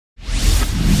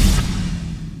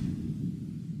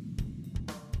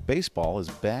Baseball is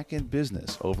back in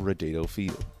business over at Dado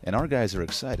Field, and our guys are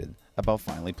excited about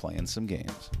finally playing some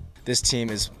games. This team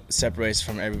separates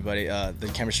from everybody. The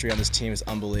chemistry on this team is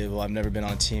unbelievable. I've never been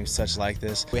on a team such like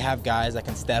this. We have guys that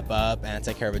can step up and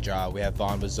take care of a job. We have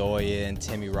Vaughn Bezoyan,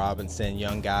 Timmy Robinson,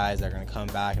 young guys that are going to come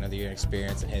back another year of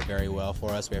experience and hit very well for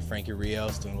us. We have Frankie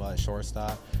Rios doing well at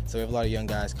shortstop. So we have a lot of young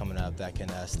guys coming up that can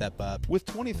step up. With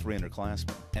 23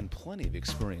 underclassmen and plenty of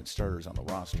experienced starters on the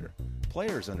roster,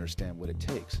 players understand what it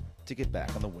takes to get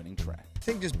back on the winning track. I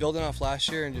think just building off last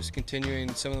year and just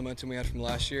continuing some of the momentum we had from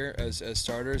last year as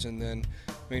starters, and then,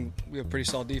 I mean, we have pretty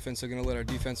solid defense, so we're going to let our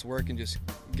defense work and just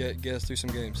get us through some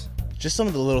games. Just some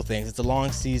of the little things. It's a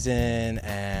long season,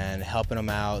 and helping them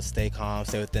out, stay calm,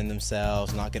 stay within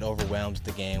themselves, not get overwhelmed with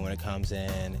the game when it comes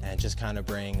in, and just kind of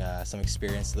bring some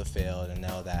experience to the field and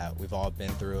know that we've all been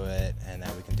through it and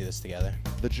that we can do this together.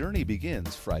 The journey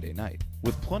begins Friday night,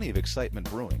 with plenty of excitement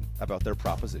brewing about their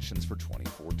propositions for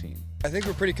 2014. I think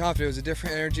we're pretty confident. It was a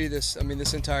different energy this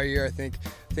entire year. I think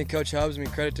Coach Hubbs,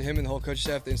 credit to him and the whole coaching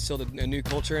staff, they instilled a new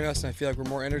culture in us, and I feel like we're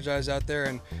more energized out there,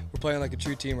 and we're playing like a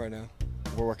true team right now.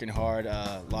 We're working hard.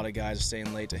 A lot of guys are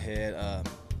staying late to hit. I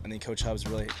think Coach Hubbs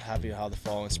is really happy with how the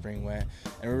fall and spring went,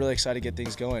 and we're really excited to get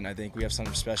things going. I think we have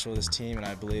something special with this team, and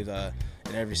I believe in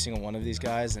every single one of these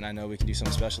guys, and I know we can do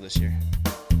something special this year.